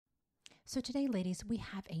So, today, ladies, we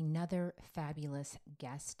have another fabulous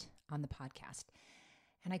guest on the podcast.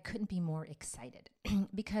 And I couldn't be more excited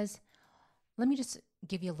because let me just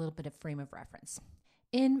give you a little bit of frame of reference.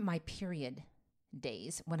 In my period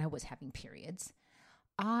days, when I was having periods,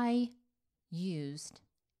 I used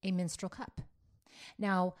a menstrual cup.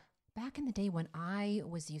 Now, back in the day when I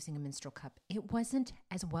was using a menstrual cup, it wasn't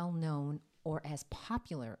as well known or as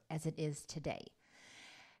popular as it is today.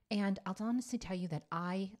 And I'll honestly tell you that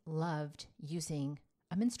I loved using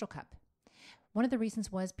a menstrual cup. One of the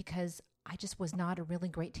reasons was because I just was not a really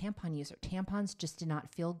great tampon user. Tampons just did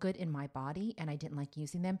not feel good in my body and I didn't like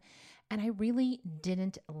using them. And I really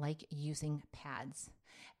didn't like using pads,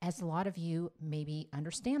 as a lot of you maybe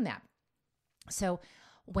understand that. So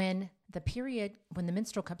when the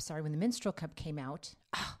menstrual cup came out,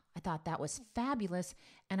 I thought that was fabulous.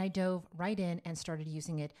 And I dove right in and started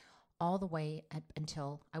using it all the way up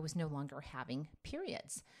until I was no longer having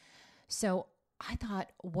periods. So I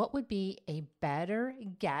thought, what would be a better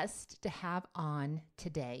guest to have on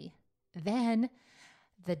today than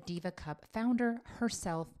the Diva Cup founder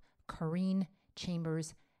herself, Corinne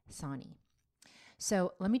Chambers Sani.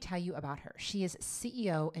 So let me tell you about her. She is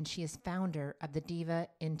CEO and she is founder of the Diva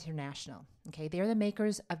International. Okay, they're the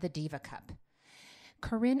makers of the Diva Cup.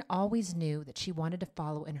 Corinne always knew that she wanted to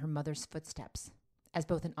follow in her mother's footsteps as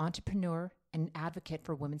both an entrepreneur and an advocate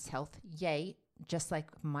for women's health. Yay, just like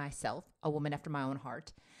myself, a woman after my own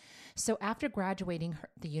heart. So after graduating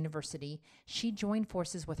the university, she joined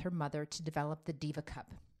forces with her mother to develop the Diva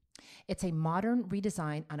Cup. It's a modern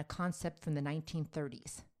redesign on a concept from the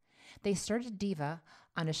 1930s. They started Diva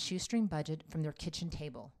on a shoestring budget from their kitchen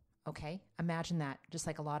table. Okay, imagine that, just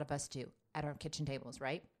like a lot of us do at our kitchen tables,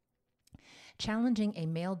 right? Challenging a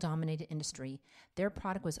male-dominated industry, their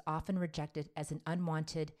product was often rejected as an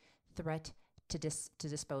unwanted threat to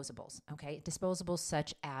disposables, okay? Disposables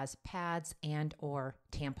such as pads and or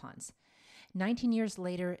tampons. 19 years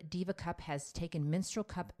later, Diva Cup has taken menstrual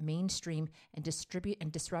cup mainstream and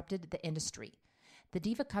disrupted the industry. The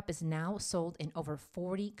Diva Cup is now sold in over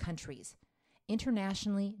 40 countries.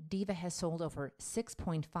 Internationally, Diva has sold over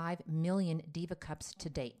 6.5 million Diva Cups to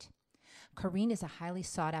date. Corinne is a highly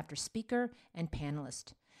sought-after speaker and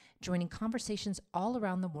panelist, joining conversations all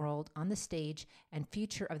around the world on the stage and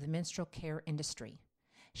future of the menstrual care industry.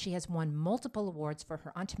 She has won multiple awards for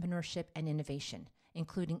her entrepreneurship and innovation,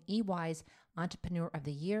 including EY's Entrepreneur of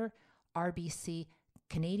the Year, RBC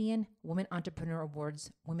Canadian Women Entrepreneur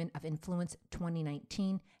Awards Women of Influence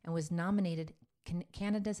 2019, and was nominated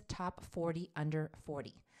Canada's Top 40 Under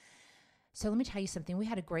 40. So let me tell you something. We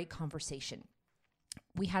had a great conversation.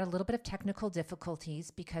 We had a little bit of technical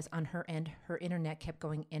difficulties because on her end, her internet kept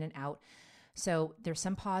going in and out. So there's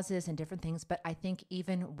some pauses and different things, but I think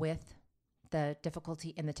even with the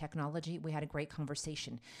difficulty in the technology, we had a great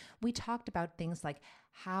conversation. We talked about things like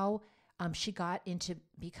how she got into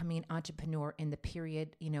becoming an entrepreneur in the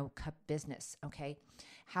period, cup business, okay?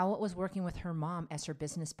 How it was working with her mom as her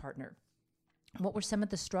business partner. What were some of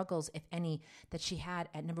the struggles, if any, that she had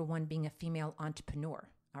at number one, being a female entrepreneur?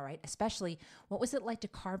 All right. Especially, what was it like to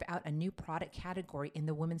carve out a new product category in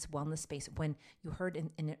the women's wellness space when you heard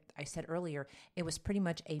I said earlier, it was pretty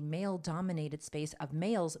much a male-dominated space of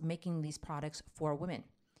males making these products for women.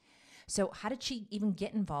 So how did she even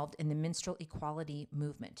get involved in the menstrual equality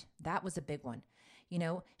movement? That was a big one.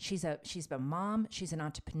 She's a mom, she's an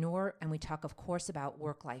entrepreneur, and we talk, of course, about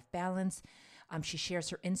work-life balance. She shares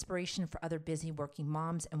her inspiration for other busy working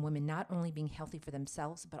moms and women not only being healthy for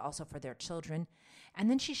themselves, but also for their children. And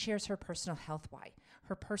then she shares her personal health why,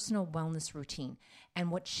 her personal wellness routine, and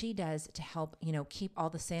what she does to help, keep all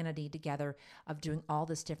the sanity together of doing all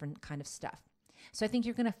this different kind of stuff. So I think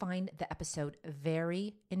you're going to find the episode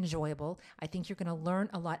very enjoyable. I think you're going to learn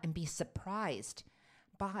a lot and be surprised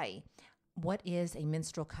by what is a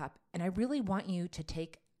menstrual cup. And I really want you to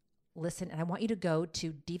listen, and I want you to go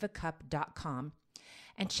to divacup.com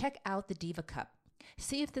and check out the Diva Cup.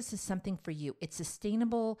 See if this is something for you. It's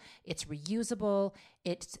sustainable, it's reusable,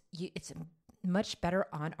 it's much better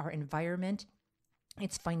on our environment.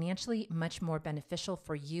 It's financially much more beneficial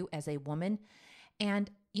for you as a woman. And,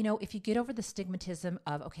 if you get over the stigmatism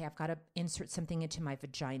of, okay, I've got to insert something into my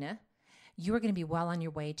vagina, you are going to be well on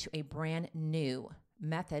your way to a brand new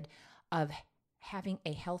method of having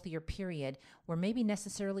a healthier period where maybe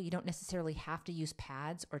you don't necessarily have to use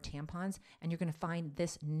pads or tampons, and you're going to find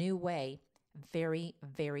this new way very,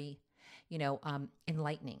 very,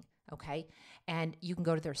 enlightening. Okay. And you can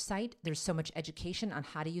go to their site. There's so much education on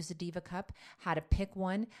how to use a Diva Cup, how to pick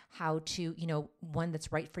one, how to, one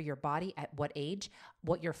that's right for your body at what age,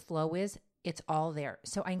 what your flow is. It's all there.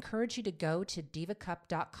 So I encourage you to go to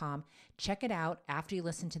divacup.com, check it out after you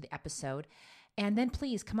listen to the episode. And then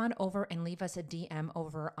please come on over and leave us a DM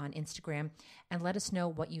over on Instagram and let us know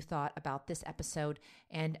what you thought about this episode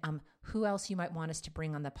and who else you might want us to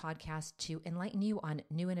bring on the podcast to enlighten you on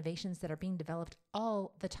new innovations that are being developed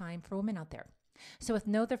all the time for women out there. So with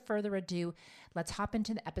no further ado, let's hop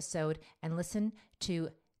into the episode and listen to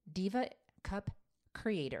Diva Cup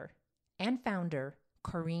creator and founder,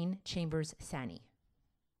 Corinne Chambers Sani.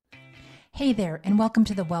 Hey there, and welcome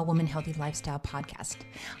to the Well Woman Healthy Lifestyle Podcast.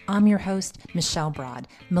 I'm your host, Michelle Broad,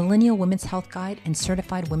 Millennial Women's Health Guide and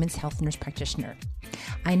Certified Women's Health Nurse Practitioner.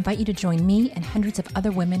 I invite you to join me and hundreds of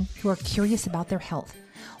other women who are curious about their health,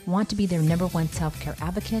 want to be their number one self-care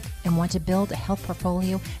advocate, and want to build a health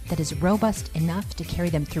portfolio that is robust enough to carry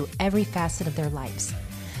them through every facet of their lives.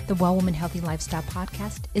 The Well Woman Healthy Lifestyle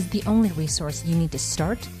Podcast is the only resource you need to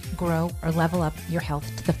start, grow, or level up your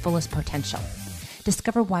health to the fullest potential.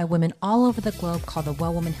 Discover why women all over the globe call the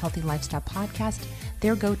Well Woman Healthy Lifestyle Podcast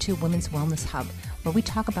their go-to women's wellness hub, where we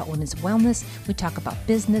talk about women's wellness, we talk about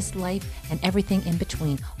business, life, and everything in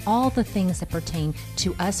between, all the things that pertain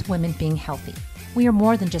to us women being healthy. We are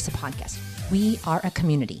more than just a podcast. We are a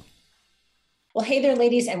community. Well, hey there,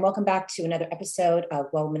 ladies, and welcome back to another episode of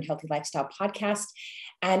Well Woman Healthy Lifestyle Podcast.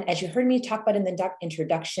 And as you heard me talk about in the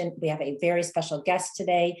introduction, we have a very special guest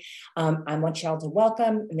today. I want y'all to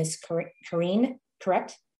welcome Miss Corinne,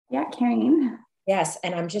 correct? Yeah, Corinne. Yes,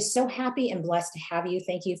 and I'm just so happy and blessed to have you.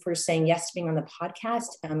 Thank you for saying yes to being on the podcast.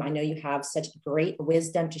 I know you have such great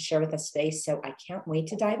wisdom to share with us today, so I can't wait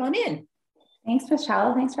to dive on in. Thanks,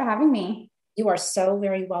 Michelle. Thanks for having me. You are so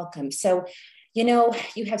very welcome. So, you know,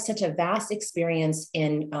 you have such a vast experience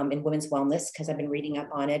in women's wellness, because I've been reading up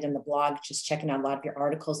on it in the blog, just checking out a lot of your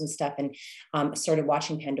articles and stuff, and started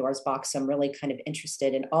watching Pandora's Box. So I'm really kind of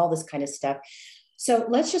interested in all this kind of stuff. So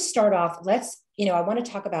let's just start off. I want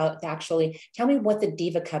to talk about tell me what the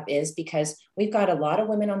Diva Cup is, because we've got a lot of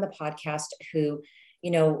women on the podcast who,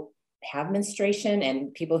 have menstruation,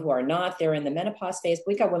 and people who are not, they're in the menopause phase.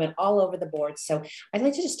 We've got women all over the board. So I'd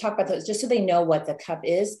like to just talk about those just so they know what the cup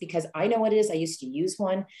is, because I know what it is. I used to use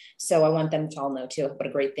one. So I want them to all know too, what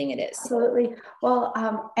a great thing it is. Absolutely. Well,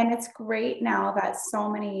 and it's great now that so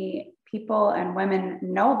many people and women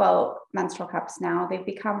know about menstrual cups now. They've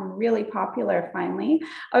become really popular finally.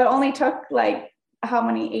 It only took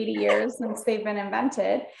 80 years since they've been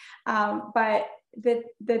invented. But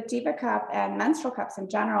the Diva Cup and menstrual cups in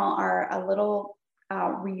general are a little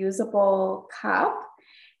reusable cup,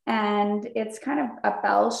 and it's kind of a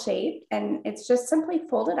bell shape, and it's just simply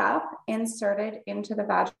folded up, inserted into the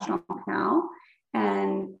vaginal canal,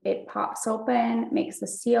 and it pops open, makes a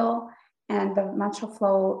seal, and the menstrual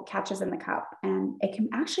flow catches in the cup, and it can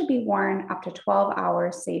actually be worn up to 12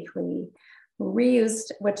 hours safely,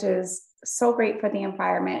 reused, which is so great for the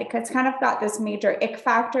environment. It's kind of got this major ick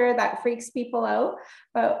factor that freaks people out,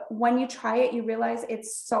 but when you try it, you realize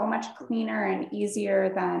it's so much cleaner and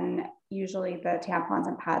easier than usually the tampons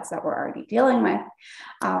and pads that we're already dealing with.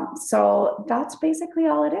 So that's basically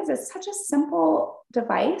all it is. It's such a simple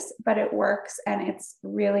device, but it works, and it's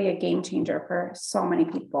really a game changer for so many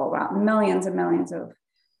people, around millions and millions of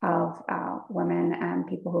women and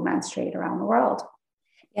people who menstruate around the world.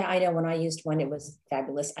 Yeah, I know when I used one, it was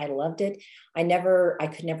fabulous. I loved it. I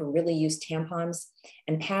could never really use tampons,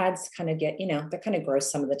 and pads kind of get, they're kind of gross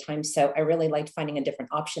some of the time. So I really liked finding a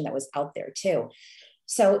different option that was out there too.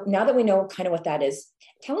 So now that we know kind of what that is,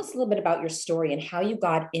 tell us a little bit about your story and how you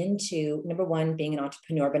got into, number one, being an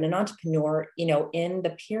entrepreneur, but an entrepreneur, in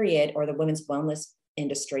the period or the women's wellness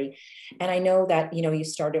industry. And I know that, you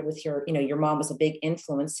started with your mom was a big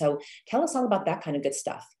influence. So tell us all about that kind of good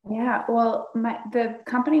stuff. Yeah, well, the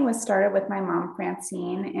company was started with my mom,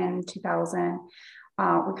 Francine, in 2000.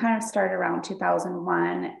 We kind of started around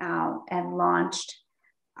 2001 and launched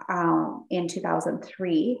in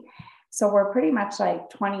 2003. So we're pretty much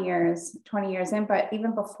 20 years in, but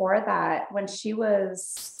even before that, when she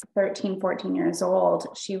was 13, 14 years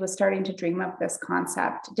old, she was starting to dream of this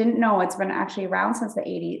concept. Didn't know it's been actually around since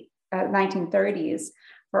the 1930s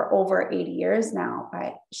for over 80 years now,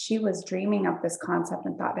 but she was dreaming of this concept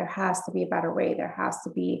and thought there has to be a better way. There has to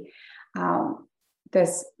be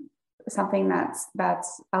this something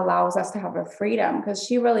that's allows us to have a freedom, because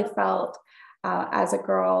she really felt as a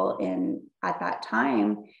girl at that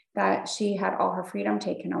time that she had all her freedom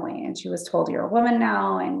taken away, and she was told, you're a woman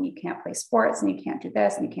now and you can't play sports and you can't do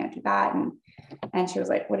this and you can't do that. And she was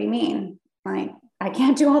like, what do you mean? I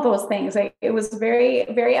can't do all those things. It was very,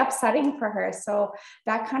 very upsetting for her. So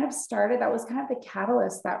that kind of started, that was kind of the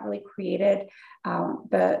catalyst that really created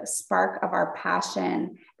the spark of our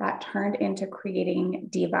passion that turned into creating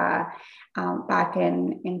Diva back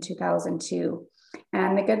in 2002.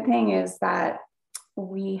 And the good thing is that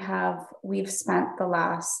we've spent the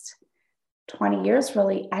last 20 years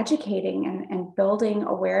really educating and building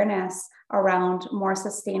awareness around more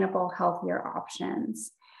sustainable, healthier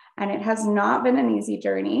options. And it has not been an easy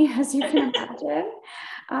journey, as you can imagine.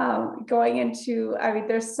 Going into, I mean,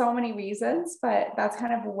 there's so many reasons, but that's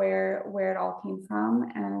kind of where it all came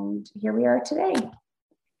from. And here we are today.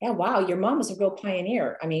 Yeah, wow, your mom was a real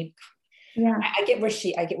pioneer. I mean, yeah, I get where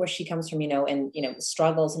she comes from, and the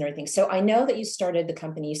struggles and everything. So I know that you started the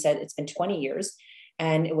company. You said it's been 20 years,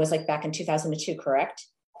 and it was like back in 2002, correct?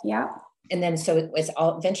 Yeah. And then so it was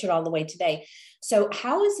all ventured all the way today. So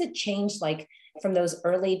how has it changed, like from those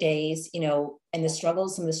early days, and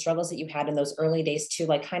some of the struggles that you had in those early days to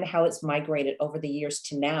like kind of how it's migrated over the years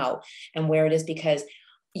to now and where it is? Because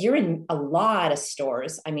you're in a lot of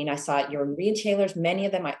stores. I mean, I saw you're in retailers, many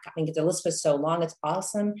of them. I mean, the list was so long, it's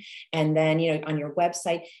awesome. And then, on your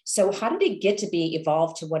website. So how did it get to be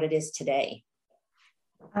evolved to what it is today?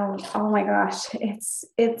 Oh my gosh,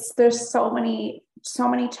 there's so many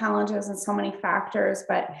challenges and so many factors.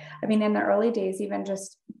 But I mean, in the early days, even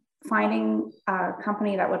just finding a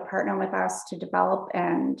company that would partner with us to develop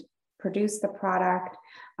and produce the product.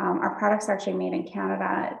 Our product's actually made in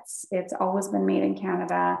Canada. It's always been made in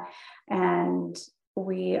Canada. And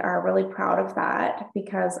we are really proud of that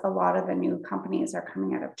because a lot of the new companies are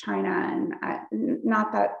coming out of China, and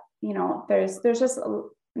not that, there's just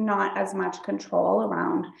not as much control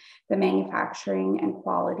around the manufacturing and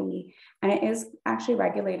quality. And it is actually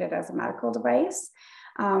regulated as a medical device.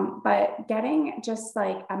 But getting just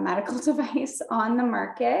like a medical device on the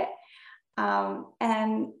market,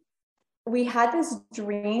 and we had this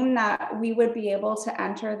dream that we would be able to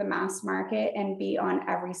enter the mass market and be on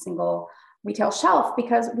every single retail shelf,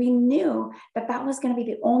 because we knew that that was going to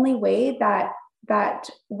be the only way that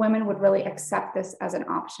women would really accept this as an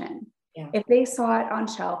option. Yeah. If they saw it on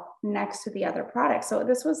shelf next to the other products. So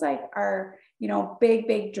this was like our,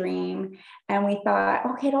 big dream. And we thought,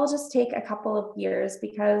 okay, it'll just take a couple of years,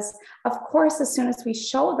 because of course, as soon as we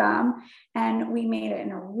show them, and we made it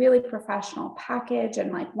in a really professional package.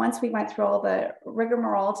 And like, once we went through all the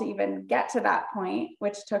rigmarole to even get to that point,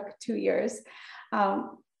 which took 2 years,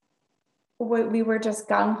 we were just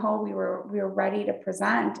gung-ho. We were ready to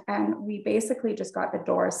present, and we basically just got the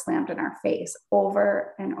door slammed in our face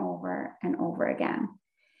over and over and over again,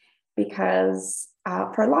 because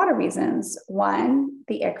for a lot of reasons. One,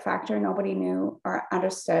 the ick factor, nobody knew or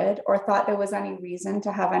understood or thought there was any reason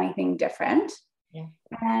to have anything different. Yeah.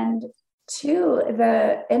 And two,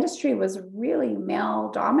 the industry was really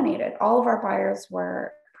male dominated. All of our buyers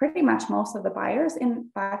were pretty much, most of the buyers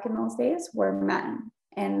back in those days were men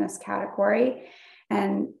in this category,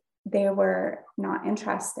 and they were not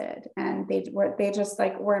interested, and they just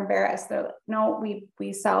like were embarrassed. They're like, no,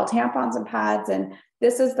 we sell tampons and pads, and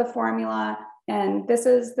this is the formula, and this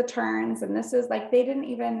is the turns, and this is like, they didn't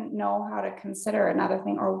even know how to consider another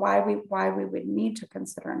thing, or why we would need to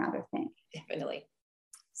consider another thing. Definitely.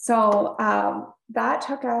 So that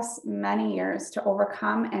took us many years to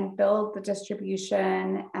overcome and build the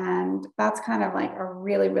distribution. And that's kind of like a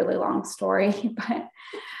really, really long story, but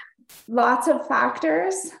lots of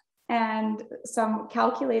factors and some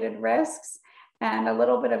calculated risks and a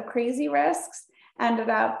little bit of crazy risks ended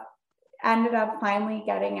up finally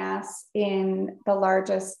getting us in the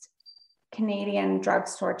largest Canadian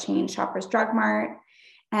drugstore chain, Shoppers Drug Mart.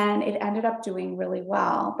 And it ended up doing really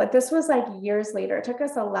well. But this was like years later. It took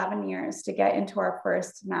us 11 years to get into our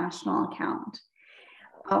first national account.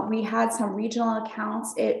 We had some regional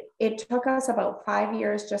accounts. It took us about 5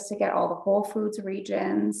 years just to get all the Whole Foods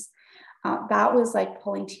regions. That was like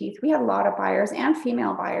pulling teeth. We had a lot of buyers and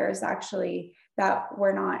female buyers actually that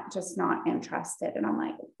were not interested. And I'm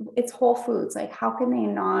like, it's Whole Foods. Like, how can they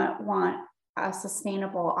not want a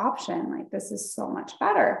sustainable option? Like, this is so much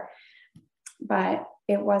better. But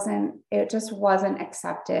it just wasn't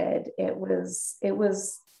accepted. It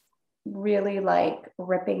was really like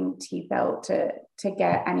ripping teeth out to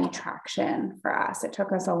get any traction for us. It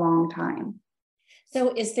took us a long time.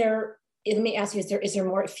 So let me ask you, is there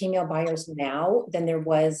more female buyers now than there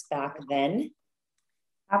was back then?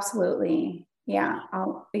 Absolutely. Yeah.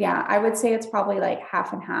 I would say it's probably like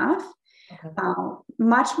half and half. Okay.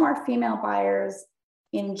 Much more female buyers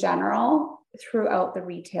in general throughout the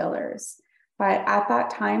retailers. But at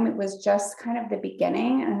that time, it was just kind of the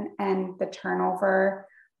beginning, and the turnover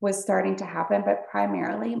was starting to happen, but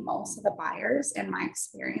primarily most of the buyers in my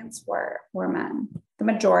experience were men, the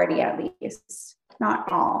majority at least,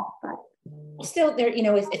 not all, but still there,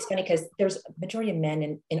 it's funny because there's a majority of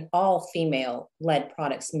men in all female led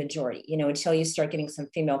products, majority, until you start getting some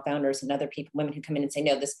female founders and other people, women who come in and say,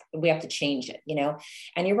 no, we have to change it,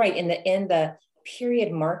 and you're right. In the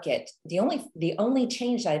period market, the only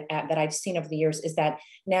change that I've seen over the years is that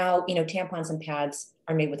now, tampons and pads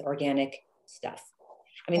are made with organic stuff.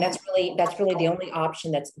 I mean, that's really the only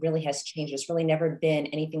option that's really has changed. There's really never been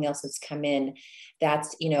anything else that's come in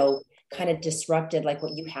that's, kind of disrupted like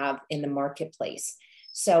what you have in the marketplace.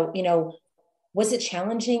 So, was it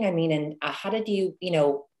challenging? I mean, and how did you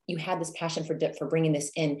had this passion for bringing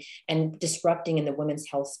this in and disrupting in the women's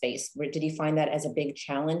health space? Did you find that as a big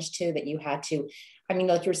challenge too, that you had to, I mean,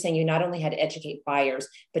 like you were saying, you not only had to educate buyers,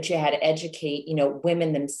 but you had to educate,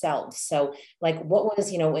 women themselves. So like, what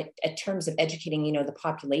was, in terms of educating, the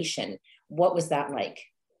population, what was that like?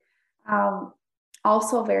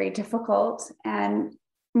 Also very difficult, and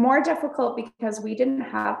more difficult because we didn't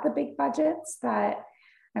have the big budgets that,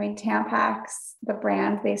 Tampax, the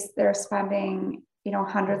brand, they're spending,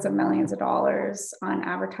 hundreds of millions of dollars on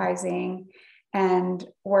advertising. And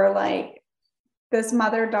we're like this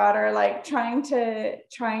mother-daughter, like trying to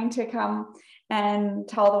come and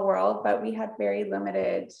tell the world, but we had very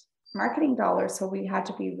limited marketing dollars. So we had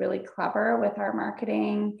to be really clever with our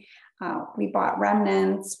marketing. We bought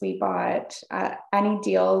remnants, we bought any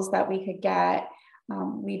deals that we could get.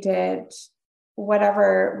 We did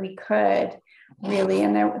whatever we could, really.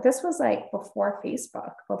 And this was like before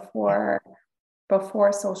Facebook,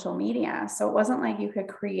 before social media. So it wasn't like you could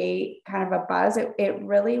create kind of a buzz. It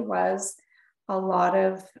really was a lot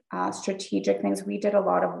of strategic things. We did a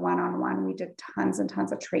lot of one-on-one. We did tons and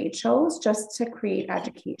tons of trade shows just to create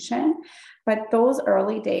education. But those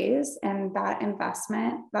early days and that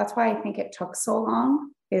investment, that's why I think it took so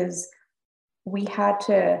long, is we had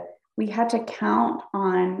to count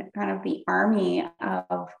on kind of the army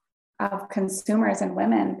of consumers and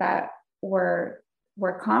women that were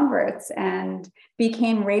converts and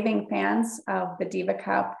became raving fans of the Diva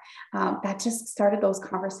Cup. That just started those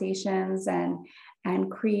conversations and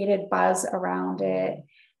created buzz around it.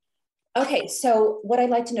 Okay. So what I'd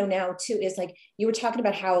like to know now too, is like, you were talking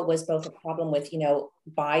about how it was both a problem with,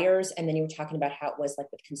 buyers, and then you were talking about how it was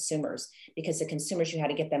like with consumers, because the consumers, you had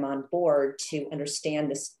to get them on board to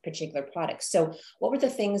understand this particular product. So what were the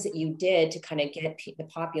things that you did to kind of get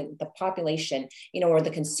the population, or the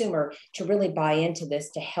consumer to really buy into this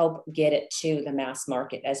to help get it to the mass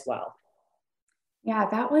market as well? Yeah,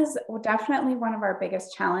 that was definitely one of our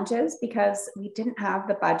biggest challenges, because we didn't have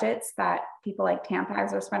the budgets that people like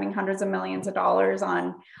Tampax are spending hundreds of millions of dollars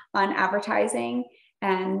on advertising.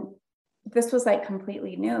 And this was like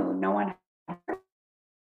completely new. No one had.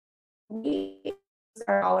 We used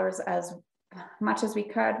our dollars as much as we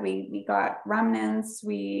could. We got remnants.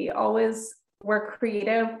 We always were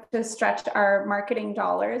creative to stretch our marketing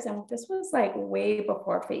dollars. And this was like way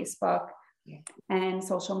before Facebook and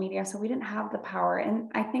social media. So we didn't have the power.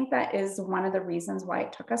 And I think that is one of the reasons why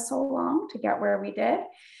it took us so long to get where we did,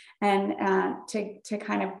 and to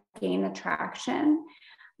kind of gain the traction.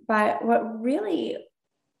 But what really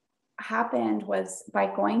happened was, by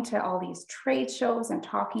going to all these trade shows and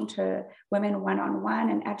talking to women one-on-one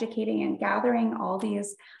and educating and gathering all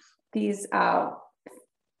these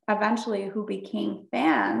eventually who became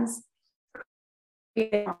fans,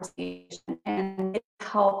 and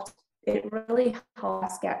it really helped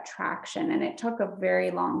us get traction. And it took a very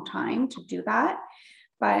long time to do that,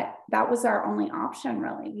 but that was our only option,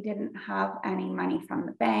 really. We didn't have any money from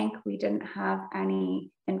the bank. We didn't have any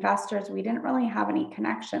investors. We didn't really have any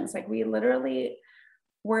connections. Like, we literally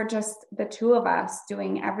were just the two of us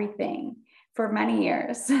doing everything for many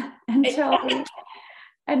years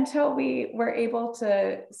until we were able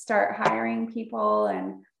to start hiring people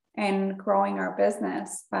and growing our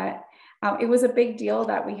business. But it was a big deal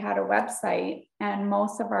that we had a website, and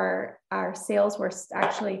most of our sales were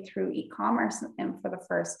actually through e-commerce for the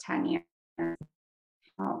first 10 years.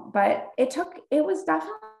 But it was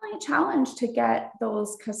definitely a challenge to get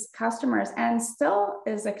those customers, and still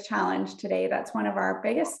is a challenge today. That's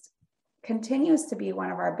continues to be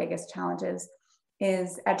one of our biggest challenges,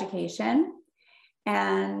 is education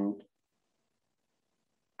and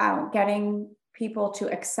getting people to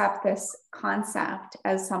accept this concept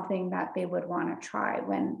as something that they would want to try,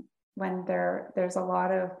 when there's a lot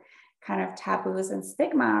of kind of taboos and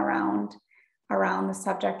stigma around the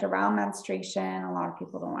subject, around menstruation. A lot of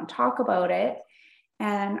people don't want to talk about it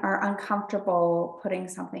and are uncomfortable putting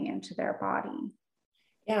something into their body.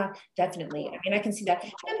 Yeah, definitely. I mean, I can see that.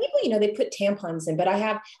 And people, they put tampons in, but I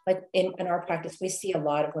have like in our practice, we see a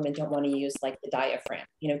lot of women don't want to use like the diaphragm,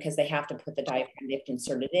 because they have to put the diaphragm, they have to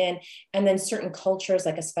insert it in. And then certain cultures,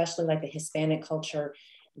 like especially like the Hispanic culture,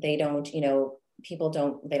 they don't,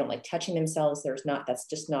 they don't like touching themselves. That's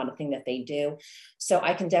just not a thing that they do. So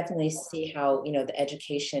I can definitely see how, the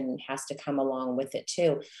education has to come along with it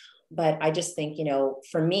too. But I just think,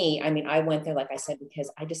 for me, I mean, I went there, like I said, because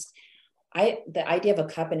the idea of a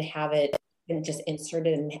cup and have it and just insert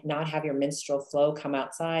it and not have your menstrual flow come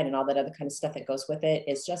outside and all that other kind of stuff that goes with it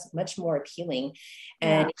is just much more appealing.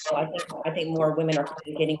 And I think more women are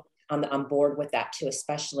getting on board with that too,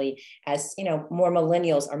 especially as more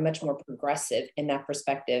millennials are much more progressive in that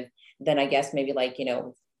perspective than I guess maybe like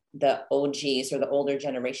the OGs or the older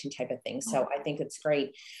generation type of thing. So I think it's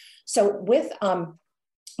great. So with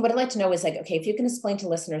what I'd like to know is like, okay, if you can explain to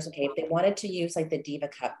listeners, okay, if they wanted to use like the Diva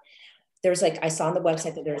Cup, there's like, I saw on the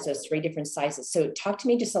website that there's those 3 different sizes. So talk to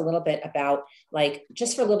me just a little bit about like,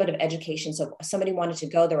 just for a little bit of education. So if somebody wanted to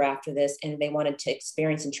go there after this and they wanted to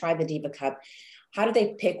experience and try the Diva Cup, how do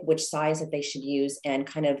they pick which size that they should use and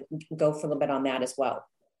kind of go for a little bit on that as well?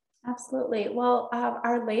 Absolutely. Well,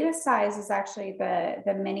 our latest size is actually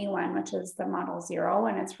the mini one, which is the Model 0,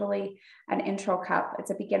 and it's really an intro cup.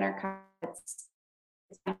 It's a beginner cup. It's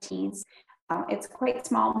 19s. It's quite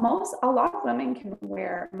small. A lot of women can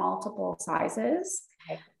wear multiple sizes.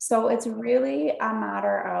 Okay. So it's really a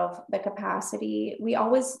matter of the capacity. We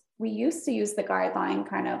used to use the guideline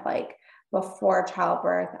kind of like before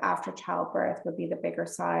childbirth, after childbirth would be the bigger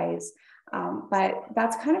size. But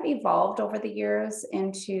that's kind of evolved over the years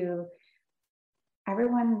into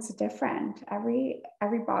everyone's different. Every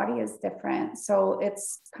body is different. So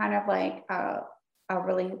it's kind of like a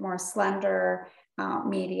really more slender,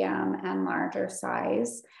 medium and larger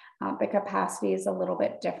size. The capacity is a little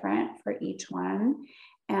bit different for each one.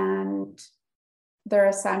 And they're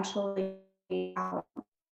essentially,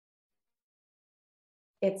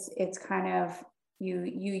 it's kind of, you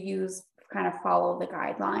use kind of follow the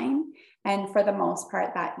guideline. And for the most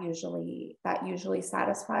part, that usually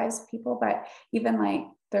satisfies people. But even like,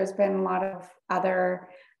 there's been a lot of other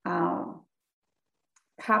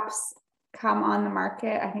cups come on the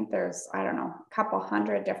market. I think there's, I don't know, a couple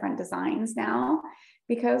hundred different designs now,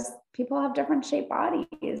 because people have different shaped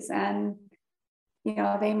bodies, and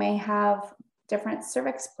they may have different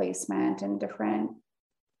cervix placement and different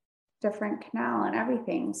canal and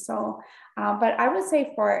everything. So but I would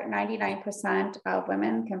say for 99% of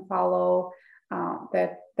women can follow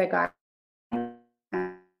the guidelines.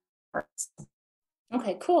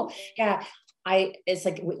 Okay, cool. Yeah. It's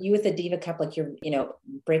like you with the Diva Cup, like you're,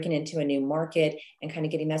 breaking into a new market and kind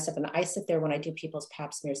of getting that stuff. And I sit there when I do people's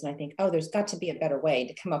pap smears and I think, oh, there's got to be a better way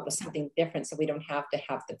to come up with something different so we don't have to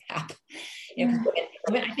have the pap.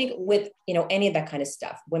 I think with, any of that kind of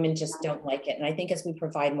stuff, women just don't like it. And I think as we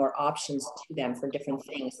provide more options to them for different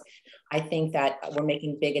things, I think that we're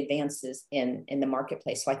making big advances in the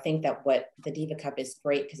marketplace. So I think that what the Diva Cup is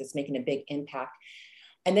great because it's making a big impact.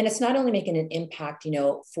 And then it's not only making an impact,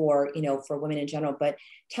 for women in general, but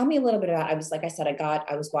tell me a little bit about, I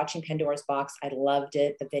was watching Pandora's Box. I loved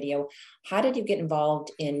it, the video. How did you get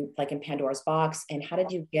involved in Pandora's Box, and how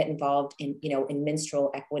did you get involved in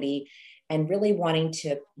menstrual equity and really wanting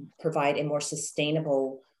to provide a more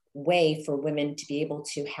sustainable way for women to be able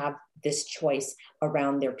to have this choice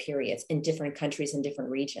around their periods in different countries and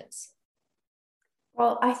different regions?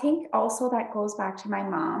 Well, I think also that goes back to my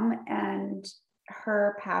mom and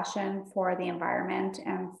her passion for the environment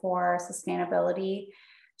and for sustainability.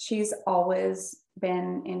 She's always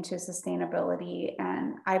been into sustainability,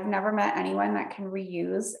 and I've never met anyone that can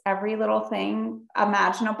reuse every little thing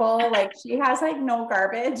imaginable. Like, she has like no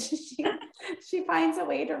garbage. She finds a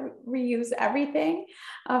way to reuse everything.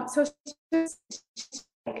 So she just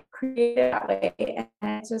created that way, and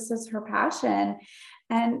it just is her passion.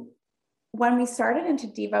 And when we started into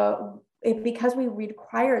Diva, because we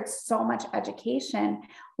required so much education,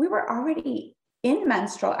 we were already in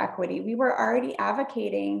menstrual equity. We were already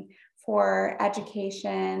advocating for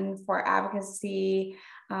education, for advocacy,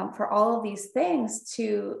 for all of these things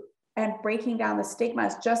and breaking down the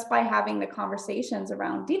stigmas just by having the conversations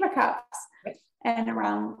around Diva Cups and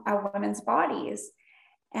around our women's bodies.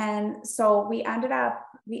 And so we ended up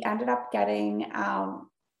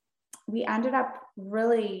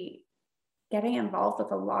really getting involved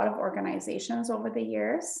with a lot of organizations over the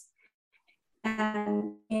years,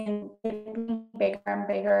 and in getting bigger and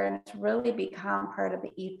bigger, and it's really become part of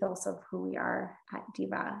the ethos of who we are at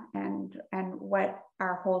Diva, and what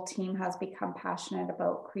our whole team has become passionate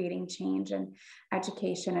about: creating change and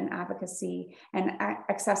education and advocacy and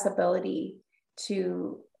accessibility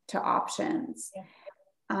to options.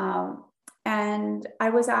 Yeah. And I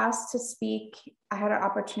was asked to speak. I had an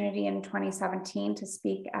opportunity in 2017 to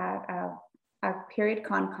speak at a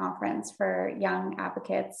PeriodCon conference for young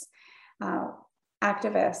advocates,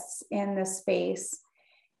 activists in this space.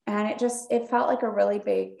 And it felt like a really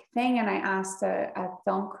big thing. And I asked a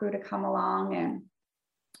film crew to come along, and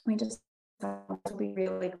we just thought it would be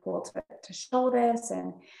really cool to show this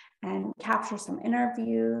and capture some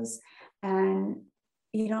interviews. And,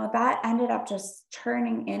 that ended up just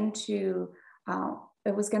turning into,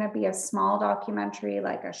 it was going to be a small documentary,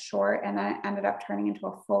 like a short, and then it ended up turning into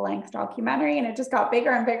a full-length documentary. And it just got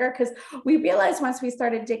bigger and bigger because we realized once we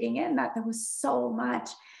started digging in that there was so much.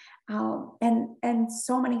 And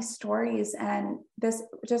so many stories, and this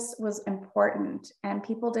just was important, and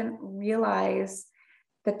people didn't realize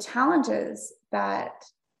the challenges that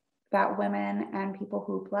women and people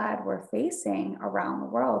who bled were facing around the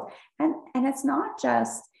world. And it's not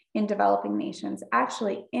just in developing nations,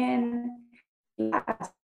 actually in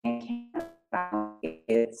Canada,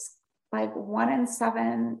 it's like 1 in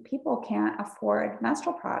 7 people can't afford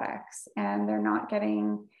menstrual products, and they're not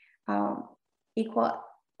getting equal.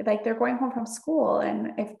 Like, they're going home from school,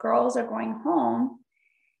 and if girls are going home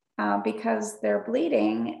because they're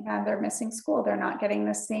bleeding, then they're missing school. They're not getting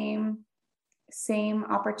the same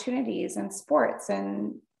opportunities in sports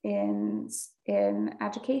and in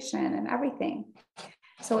education and everything.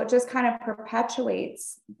 So it just kind of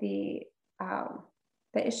perpetuates the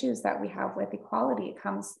issues that we have with equality. It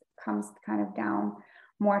comes kind of down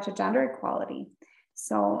more to gender equality.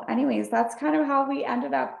 So anyways, that's kind of how we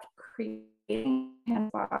ended up creating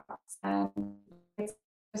Handbox, and it's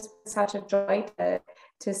just such a joy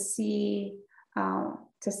to see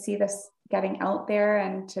this getting out there,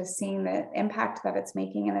 and to seeing the impact that it's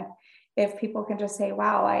making. And if people can just say,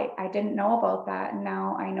 wow, I didn't know about that, and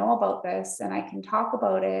now I know about this, and I can talk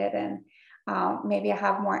about it, and maybe I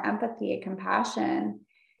have more empathy and compassion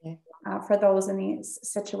for those in these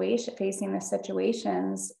situations, facing the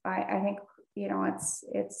situations, I think,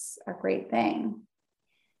 it's a great thing.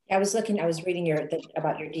 I was reading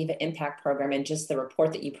about your Diva Impact program, and just the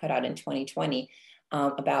report that you put out in 2020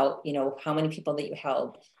 about, how many people that you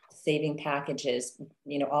helped, saving packages,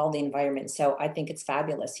 all the environment. So I think it's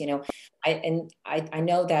fabulous. I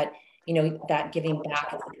know that, that giving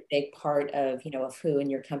back is a big part of, of who in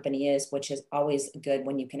your company is, which is always good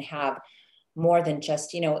when you can have more than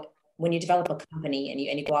just, when you develop a company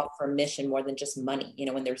and you go out for a mission, more than just money,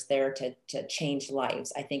 when there's there to change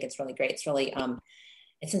lives. I think it's really great. It's really,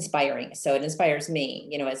 it's inspiring. So it inspires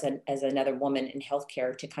me, as another woman in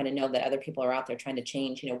healthcare, to kind of know that other people are out there trying to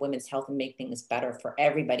change, women's health and make things better for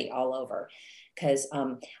everybody all over. Because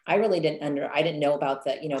I really I didn't know about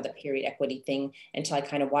the period equity thing until I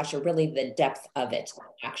kind of watched really the depth of it,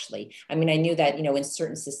 actually. I mean, I knew that, in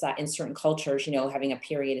certain cultures, having a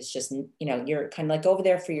period is just, you're kind of like over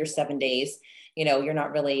there for your 7 days, you're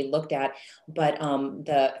not really looked at. But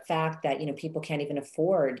the fact that, people can't even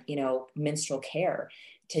afford, menstrual care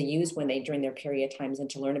to use during their period times, and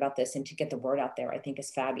to learn about this and to get the word out there, I think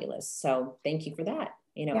is fabulous. So thank you for that.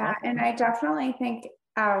 Yeah, and I definitely think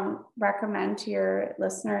recommend to your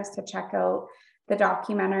listeners to check out the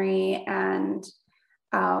documentary, and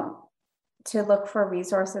to look for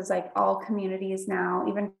resources. Like, all communities now,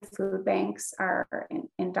 even food banks, are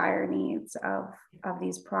in dire needs of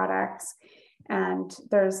these products. And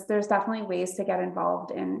there's definitely ways to get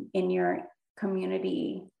involved in your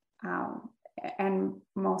community. And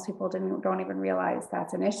most people don't even realize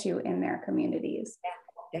that's an issue in their communities.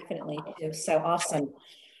 Yeah, definitely. So awesome.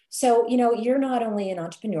 So, you're not only an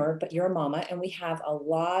entrepreneur, but you're a mama, and we have a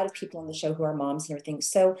lot of people on the show who are moms and everything.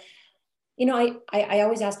 So, I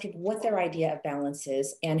always ask people what their idea of balance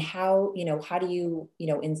is, and how do you,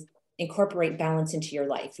 incorporate balance into your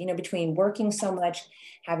life, between working so much,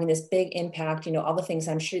 having this big impact, all the things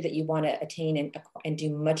I'm sure that you want to attain and do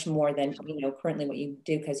much more than, currently what you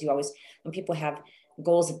do. Because when people have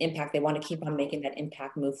goals of impact, they want to keep on making that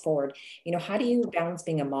impact move forward. How do you balance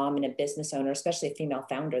being a mom and a business owner, especially a female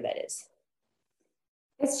founder that is?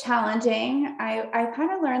 It's challenging. I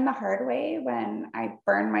kind of learned the hard way when I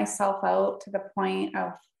burned myself out to the point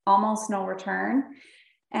of almost no return.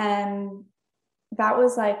 And that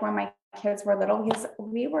was like when my kids were little, because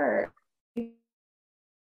it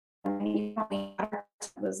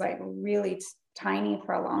was like really tiny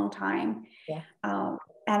for a long time. Yeah.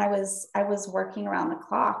 And I was working around the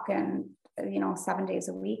clock, and 7 days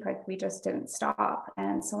a week, like, we just didn't stop.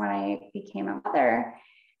 And so when I became a mother,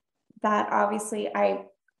 that obviously I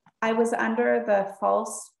was under the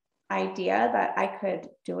false idea that I could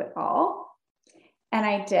do it all. And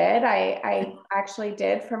I did. I actually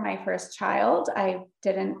did for my first child. I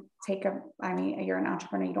didn't take I mean, you're an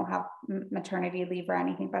entrepreneur, you don't have maternity leave or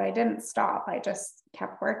anything, but I didn't stop. I just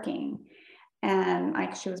kept working. And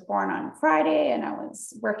like, she was born on Friday and I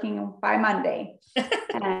was working by Monday.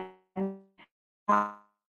 And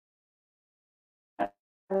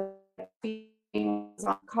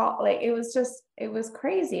on call, like it was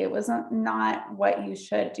crazy. It wasn't not what you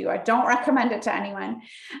should do. I don't recommend it to anyone,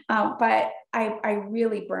 but I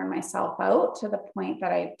really burned myself out to the point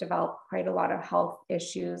that I developed quite a lot of health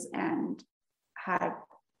issues and had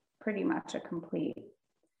pretty much a complete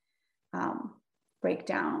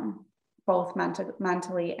breakdown, both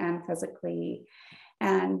mentally and physically.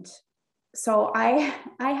 And so I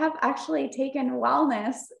have actually taken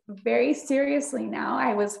wellness very seriously now.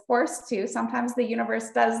 I was forced to. Sometimes the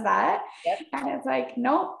universe does that. Yep. And it's like,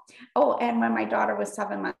 nope. Oh, and when my daughter was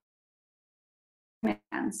 7 months,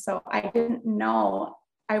 and so I didn't know,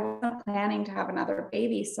 I wasn't planning to have another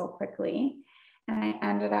baby so quickly. And I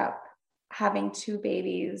ended up having 2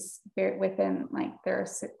 babies within like they're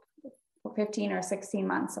 15 or 16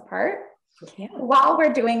 months apart. Yeah. While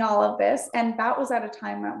we're doing all of this. And that was at a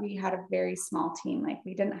time when we had a very small team. Like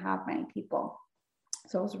we didn't have many people.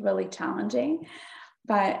 So it was really challenging,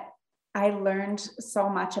 but I learned so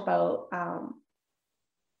much about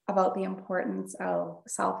the importance of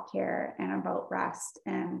self-care and about rest.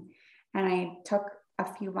 And I took a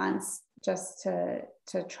few months just to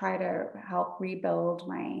try to help rebuild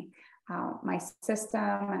my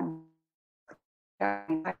system,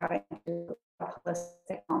 and I got into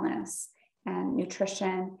holistic wellness and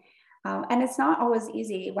nutrition. And it's not always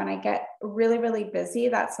easy. When I get really, really busy,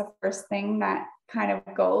 that's the first thing that kind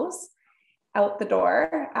of goes out the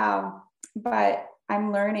door. But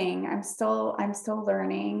I'm learning, I'm still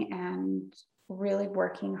learning and really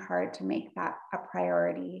working hard to make that a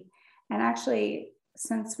priority. And actually,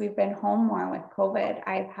 since we've been home more with COVID,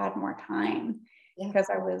 I've had more time because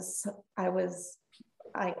I was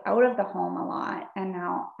like out of the home a lot. And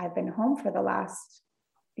now I've been home for the last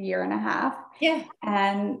year and a half. Yeah.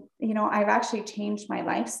 And, you know, I've actually changed my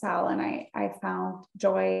lifestyle, and I found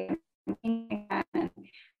joy in and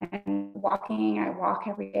walking. I walk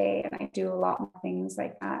every day, and I do a lot more things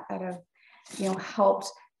like that have, you know, helped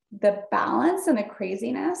the balance and the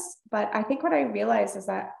craziness. But I think what I realized is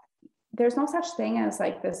that there's no such thing as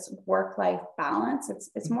like this work-life balance.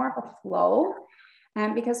 It's more of a flow.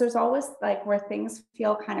 And because there's always like where things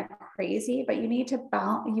feel kind of crazy, but you need to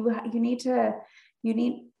balance, you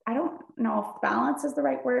need, I don't know if balance is the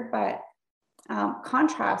right word, but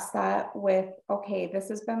contrast that with, okay, this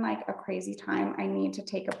has been like a crazy time. I need to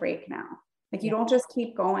take a break now. Like you don't just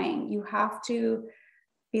keep going. You have to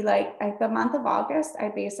be like the month of August, I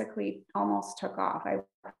basically almost took off.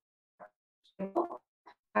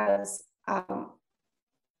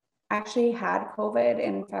 Actually had COVID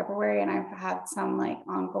in February, and I've had some like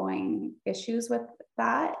ongoing issues with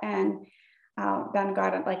that, and then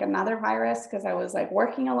got like another virus because I was like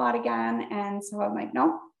working a lot again. And so I'm like,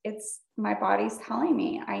 no, it's my body's telling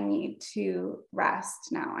me I need to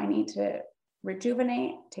rest now. I need to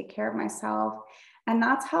rejuvenate, take care of myself. And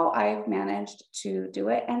that's how I've managed to do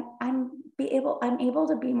it. And I'm able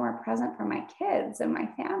to be more present for my kids and my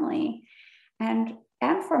family and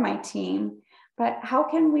for my team. But how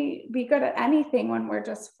can we be good at anything when we're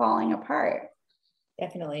just falling apart?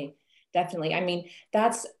 Definitely. I mean,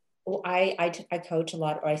 that's, I coach a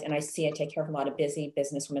lot, and I take care of a lot of busy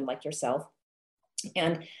businesswomen like yourself.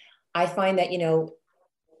 And I find that, you know,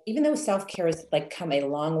 even though self-care has like come a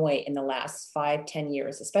long way in the last 5-10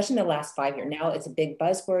 years, especially in the last 5 years, now it's a big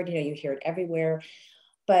buzzword, you know, you hear it everywhere.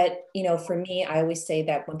 But, you know, for me, I always say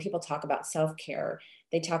that when people talk about self-care,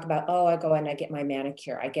 they talk about, oh, I go and I get my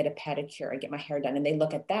manicure, I get a pedicure, I get my hair done. And they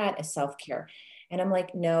look at that as self-care. And I'm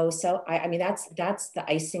like, no. So I mean, that's the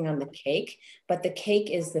icing on the cake, but the cake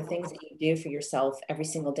is the things that you do for yourself every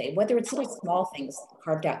single day, whether it's little small things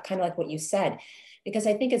carved out, kind of like what you said, because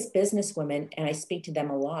I think as businesswomen, and I speak to them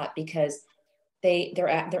a lot, because their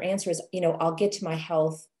answer is, you know, I'll get to my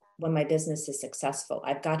health when my business is successful.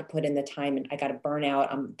 I've got to put in the time, and I got to burn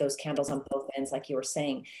out on those candles on both ends, like you were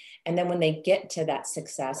saying. And then when they get to that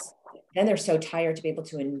success, then they're so tired to be able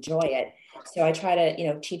to enjoy it. So I try to, you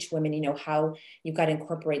know, teach women, you know, how you've got to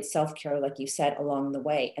incorporate self-care, like you said, along the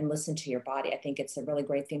way, and listen to your body. I think it's a really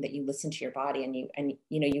great thing that you listen to your body, and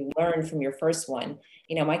you know, you learn from your first one.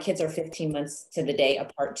 You know, my kids are 15 months to the day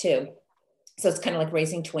apart too. So it's kind of like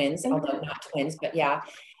raising twins, although not twins, but yeah.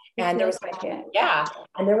 And there was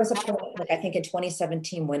a point, like I think in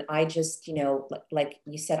 2017, when I just, you know, like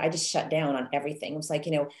you said, I just shut down on everything. It was like,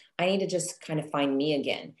 you know, I need to just kind of find me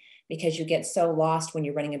again, because you get so lost when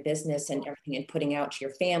you're running a business and everything and putting out to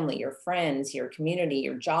your family, your friends, your community,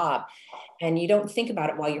 your job. And you don't think about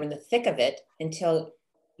it while you're in the thick of it until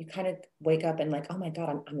you kind of wake up and like, oh my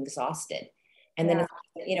God, I'm exhausted. And then,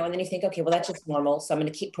 and then you think, okay, well, that's just normal. So I'm going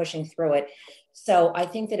to keep pushing through it. So I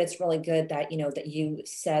think that it's really good that, that you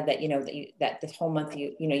said that, that this whole month,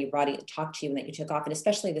 your body talked to you and that you took off. And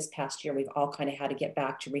especially this past year, we've all kind of had to get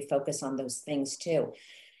back to refocus on those things too.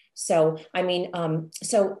 So, I mean,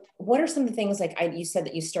 so what are some of the things like you said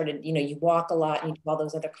that you started, you walk a lot and you do all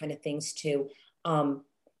those other kind of things too.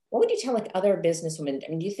 What would you tell like other businesswomen? I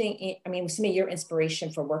mean, do you think, some of your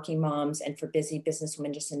inspiration for working moms and for busy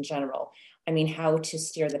businesswomen just in general, how to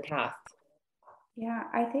steer the path? Yeah,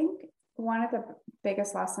 I think one of the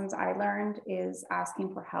biggest lessons I learned is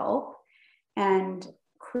asking for help and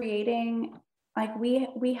creating, like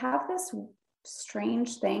we have this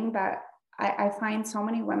strange thing that I find so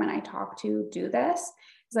many women I talk to do this.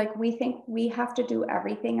 It's like, we think we have to do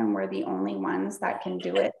everything and we're the only ones that can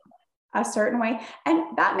do it a certain way.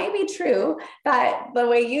 And that may be true, that the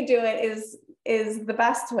way you do it is the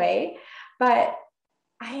best way. But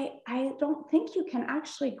I don't think you can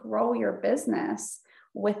actually grow your business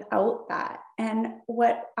without that. And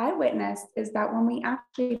what I witnessed is that when we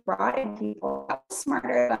actually brought in people that were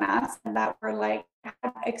smarter than us and that were like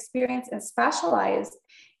had experience and specialized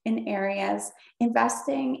in areas,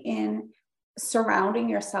 investing in surrounding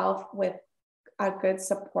yourself with a good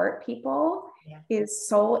support people is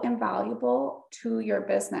so invaluable to your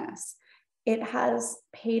business. It has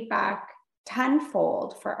paid back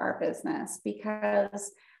tenfold for our business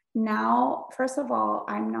because now, first of all,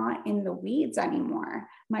 I'm not in the weeds anymore.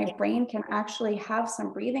 My brain can actually have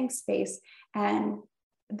some breathing space. And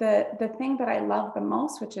the thing that I love the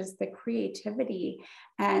most, which is the creativity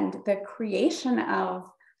and the creation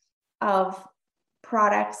of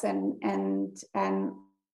products and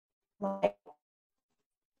like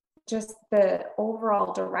just the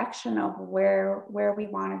overall direction of where we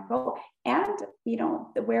want to go and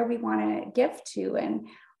where we want to give to and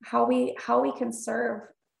how we can serve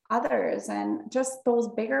others and just those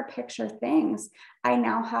bigger picture things. I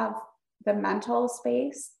now have the mental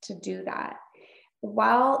space to do that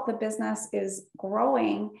while the business is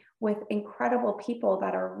growing with incredible people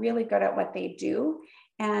that are really good at what they do.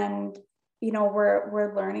 And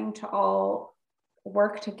we're learning to all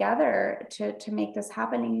work together to make this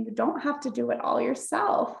happen. And you don't have to do it all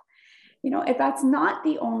yourself, if that's not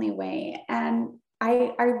the only way. And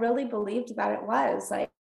I really believed that it was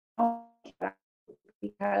like,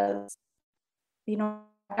 because,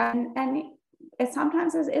 and it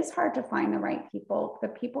sometimes is hard to find the right people. The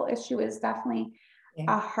people issue is definitely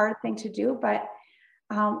a hard thing to do, but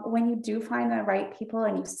when you do find the right people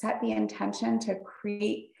and you set the intention to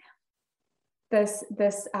create this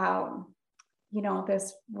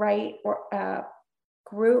right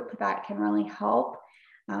group that can really help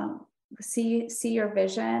see your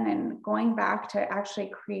vision and going back to actually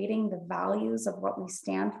creating the values of what we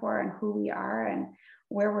stand for and who we are and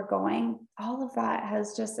where we're going, all of that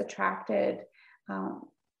has just attracted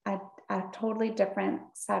a totally different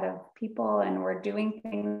set of people. And we're doing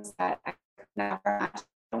things that I never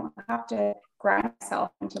don't have to grind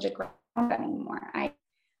myself into the ground anymore.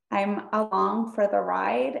 I'm along for the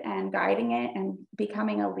ride and guiding it and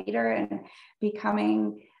becoming a leader and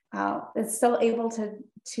becoming still able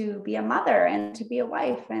to be a mother and to be a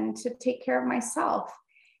wife and to take care of myself.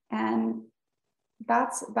 And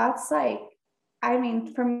that's like,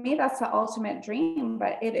 for me, that's the ultimate dream,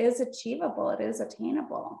 but it is achievable. It is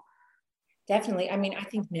attainable. Definitely. I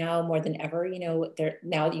think now more than ever,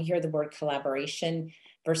 now you hear the word collaboration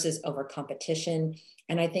versus over competition.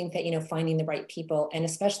 And I think that, finding the right people, and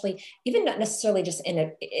especially even not necessarily just in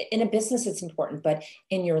a business, it's important, but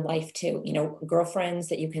in your life too, girlfriends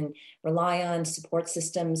that you can rely on, support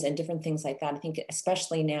systems and different things like that. I think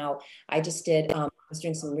especially now, I was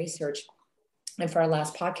doing some research. And for our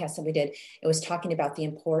last podcast that we did, it was talking about the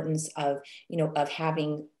importance of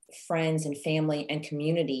having friends and family and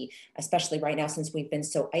community, especially right now, since we've been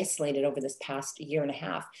so isolated over this past year and a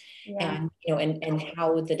half. And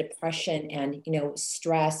how the depression and,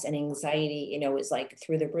 stress and anxiety, is like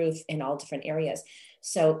through the roof in all different areas.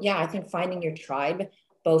 So yeah, I think finding your tribe,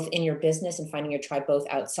 both in your business and finding your tribe, both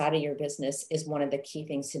outside of your business, is one of the key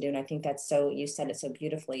things to do. And I think you said it so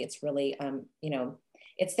beautifully. It's really,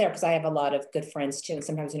 it's there because I have a lot of good friends too. And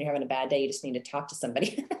sometimes when you're having a bad day, you just need to talk to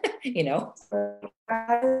somebody,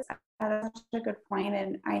 That's such a good point.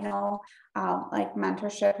 And I know like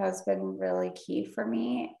mentorship has been really key for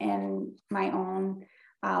me in my own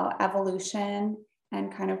evolution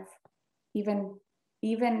and kind of even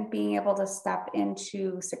being able to step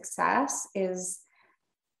into success is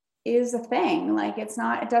is a thing. Like it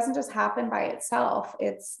doesn't just happen by itself.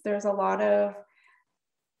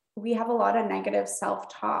 We have a lot of negative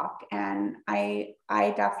self-talk, and I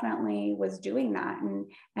definitely was doing that,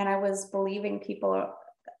 and I was believing people,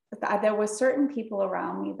 there was certain people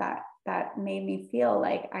around me that made me feel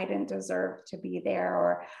like I didn't deserve to be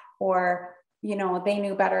there, or they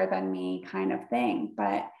knew better than me, kind of thing.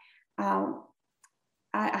 But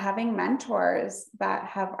having mentors that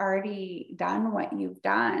have already done what you've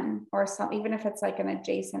done, or even if it's like an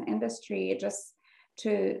adjacent industry, just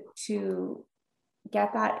to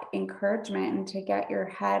get that encouragement and to get your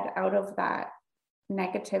head out of that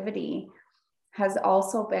negativity has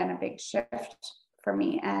also been a big shift for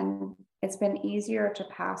me. And it's been easier to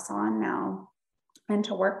pass on now and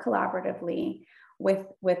to work collaboratively with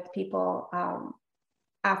people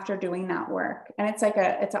after doing that work. And it's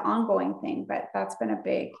an ongoing thing, but that's been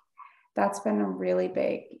a really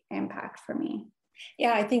big impact for me.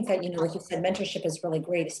 Yeah, I think that, like you said, mentorship is really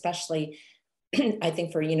great, especially I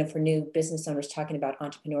think for new business owners talking about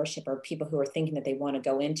entrepreneurship, or people who are thinking that they want to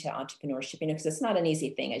go into entrepreneurship, because it's not an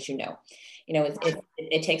easy thing, as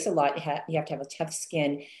it takes a lot. You have to have a tough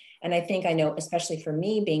skin. And I know, especially for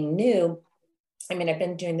me being new, I've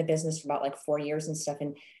been doing the business for about like 4 years and stuff.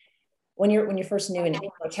 And when you're first new and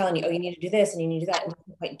people are telling you, oh, you need to do this and you need to do that, and it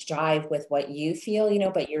doesn't quite jive with what you feel,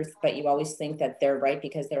 but you always think that they're right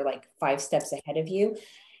because they're like 5 steps ahead of you.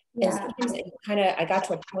 Yeah. And sometimes I got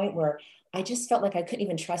to a point where I just felt like I couldn't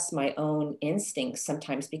even trust my own instincts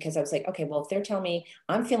sometimes, because I was like, okay, well, if they're telling me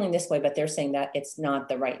I'm feeling this way, but they're saying that it's not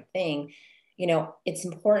the right thing, it's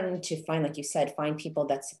important to find, like you said, find people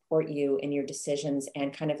that support you in your decisions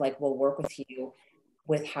and kind of like will work with you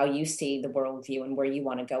with how you see the worldview and where you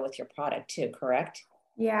want to go with your product too, correct?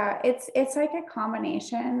 Yeah, it's like a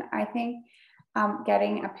combination. I think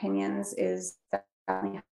getting opinions is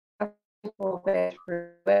definitely a little bit,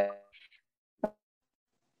 but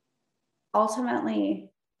ultimately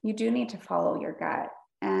you do need to follow your gut.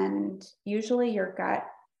 And usually your gut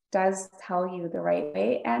does tell you the right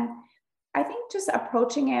way. And I think just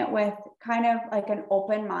approaching it with kind of like an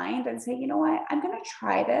open mind and say, you know what, I'm going to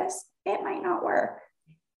try this. It might not work,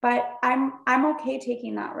 but I'm okay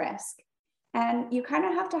taking that risk. And you kind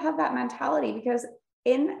of have to have that mentality, because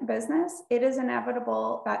in business, it is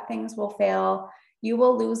inevitable that things will fail. You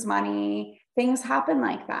will lose money. Things happen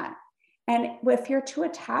like that. And if you're too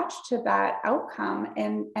attached to that outcome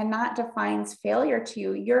and that defines failure to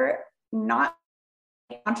you, you're not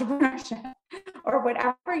entrepreneurship or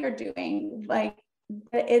whatever you're doing. Like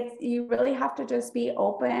you really have to just be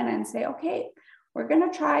open and say, okay, we're going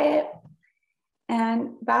to try it.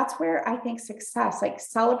 And that's where I think success, like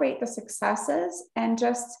celebrate the successes and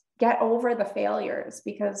just get over the failures,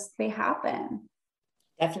 because they happen.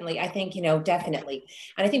 Definitely. I think, definitely.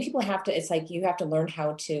 And I think people have to, it's like, you have to learn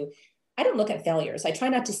how to, I don't look at failures. I try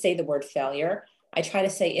not to say the word failure. I try to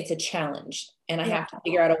say it's a challenge, and I have to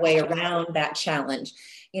figure out a way around that challenge,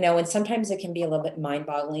 and sometimes it can be a little bit mind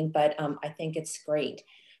boggling, but I think it's great.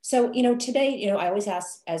 So, today, I always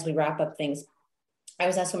ask, as we wrap up things, I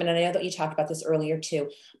always ask women, and I know that you talked about this earlier too,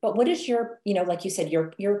 but what is your, like you said,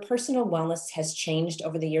 your personal wellness has changed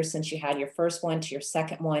over the years since you had your first one to your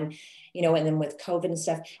second one, and then with COVID and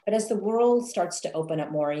stuff. But as the world starts to open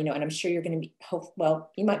up more, and I'm sure you're going to be,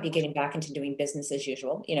 you might be getting back into doing business as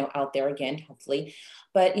usual, out there again, hopefully.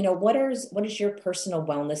 But, what is your personal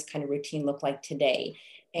wellness kind of routine look like today?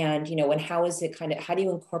 And, and how is it how do you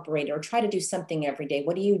incorporate it or try to do something every day?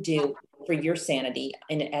 What do you do for your sanity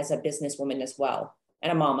and as a businesswoman as well?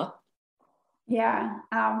 And a mama? Yeah.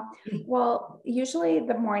 Well, usually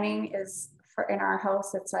the morning is in our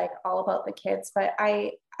house, it's like all about the kids, but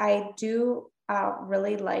I do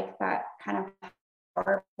really like that kind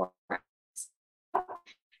of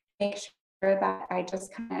make sure that I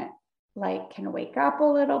just kind of like can wake up a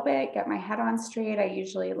little bit, get my head on straight. I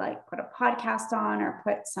usually like put a podcast on or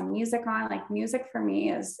put some music on. Like music for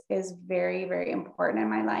me is very, very important in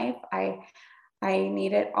my life. I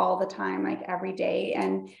need it all the time, like every day.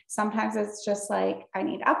 And sometimes it's just like, I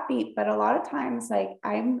need upbeat, but a lot of times like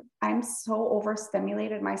I'm so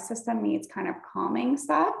overstimulated. My system needs kind of calming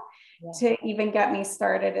stuff to even get me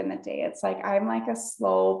started in the day. It's like, I'm like a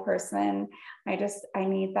slow person. I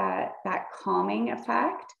need that calming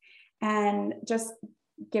effect, and just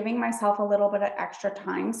giving myself a little bit of extra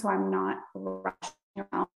time so I'm not rushing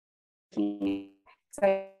around.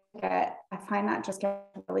 So I find that just gets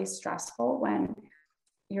really stressful when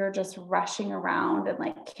you're just rushing around, and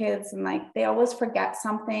like kids, and like they always forget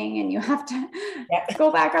something and you have to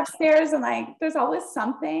go back upstairs, and like there's always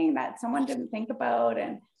something that someone didn't think about,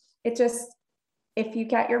 and it just if you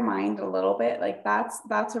get your mind a little bit, like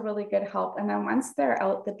that's a really good help. And then once they're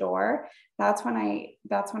out the door, that's when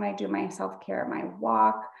I do my self-care, my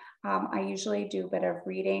walk. I usually do a bit of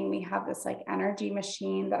reading. We have this like energy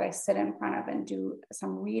machine that I sit in front of and do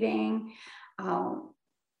some reading.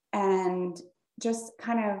 And just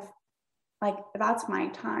kind of like, that's my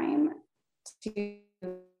time to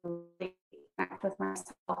connect with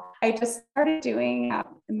myself. I just started doing,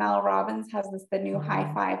 Mel Robbins has the new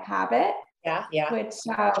high five habit. Yeah. Which,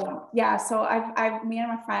 so me and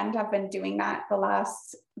my friend have been doing that the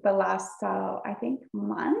last, I think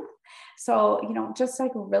month. So, just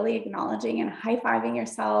like really acknowledging and high-fiving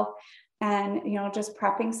yourself and, just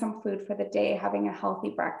prepping some food for the day, having a healthy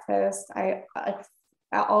breakfast.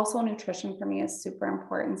 Also nutrition for me is super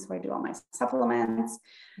important. So I do all my supplements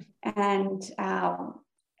and,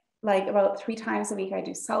 like about 3 times a week, I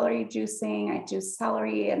do celery juicing. I juice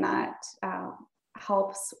celery, and that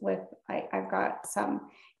helps with, I've got some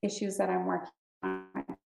issues that I'm working on,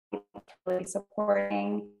 really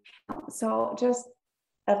supporting. So just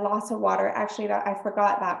a lots of water. Actually, that I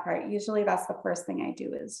forgot that part. Usually that's the first thing I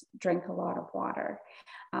do is drink a lot of water.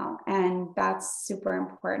 And that's super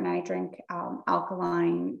important. I drink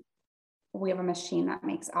alkaline. We have a machine that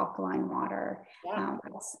makes alkaline water.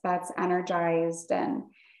 That's energized. And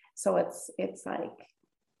so it's like,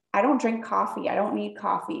 I don't drink coffee. I don't need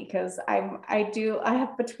coffee because I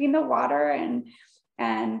have between the water and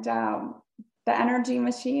the energy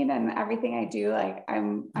machine and everything I do, like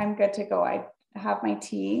I'm good to go. I have my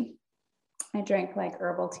tea. I drink like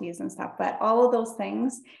herbal teas and stuff, but all of those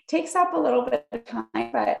things takes up a little bit of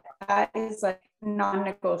time, but that is like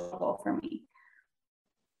non-negotiable for me.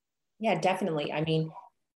 Yeah, definitely. I mean,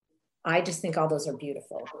 I just think all those are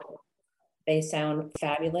beautiful. They sound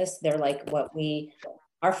fabulous. They're like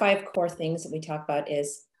our 5 core things that we talk about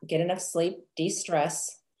is get enough sleep,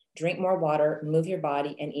 de-stress, drink more water, move your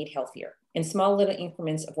body, and eat healthier. In small little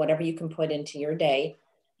increments of whatever you can put into your day,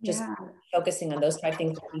 just focusing on those 5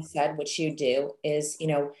 things that you said, which you do, is,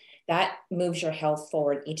 that moves your health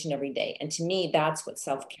forward each and every day. And to me, that's what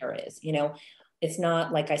self-care is. It's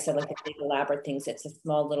not, like I said, like the big elaborate things. It's the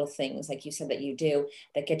small little things, like you said, that you do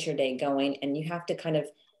that get your day going. And you have to kind of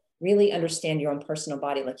really understand your own personal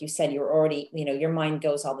body. Like you said, you're already, your mind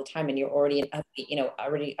goes all the time and you're already an upbeat,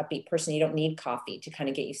 already upbeat person. You don't need coffee to kind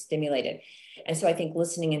of get you stimulated. And so I think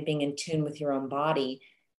listening and being in tune with your own body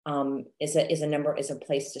is a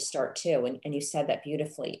place to start too. And you said that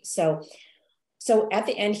beautifully. So at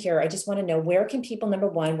the end here, I just want to know, where can people, number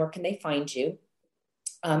one, where can they find you?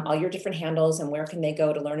 All your different handles, and where can they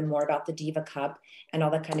go to learn more about the Diva Cup and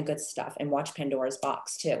all that kind of good stuff, and watch Pandora's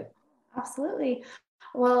Box too? Absolutely.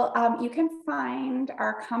 Well, you can find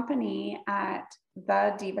our company at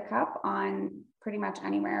the Diva Cup on pretty much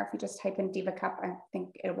anywhere. If you just type in Diva Cup, I think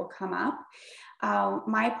it will come up.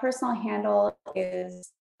 My personal handle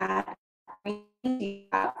is at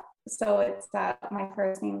Diva. So it's my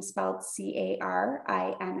first name spelled Carinne.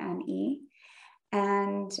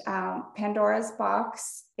 And Pandora's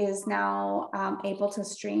Box is now able to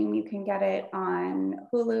stream. You can get it on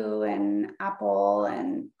Hulu and Apple,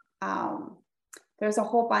 and there's a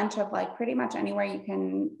whole bunch of like pretty much anywhere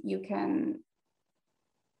you can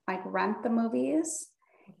like rent the movies.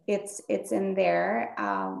 It's in there.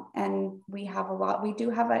 And we do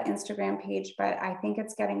have an Instagram page, but I think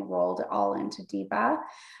it's getting rolled all into Diva.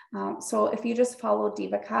 So if you just follow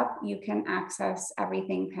Diva Cup, you can access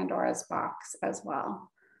everything Pandora's Box as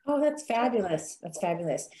well. Oh, that's fabulous. That's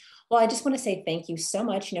fabulous. Well, I just want to say thank you so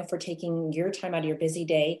much, for taking your time out of your busy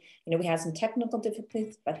day. We had some technical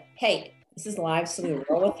difficulties, but hey, this is live, so we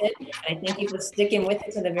roll with it. And I thank you for sticking with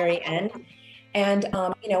it to the very end. And,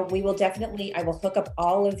 we will definitely, I will hook up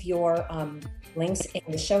all of your links in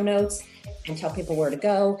the show notes and tell people where to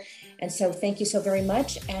go. And so thank you so very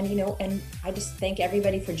much. And, and I just thank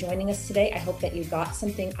everybody for joining us today. I hope that you got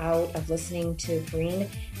something out of listening to Karine,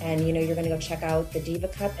 and, you're going to go check out the Diva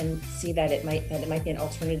Cup and see that it might be an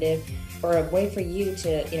alternative or a way for you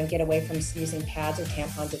to, get away from using pads or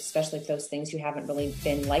tampons, especially if those things you haven't really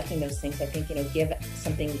been liking those things. I think, give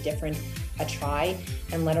something different a try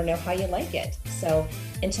and let her know how you like it. So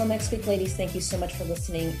until next week, ladies, thank you so much for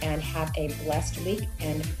listening, and have a blessed week,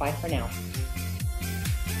 and bye for now.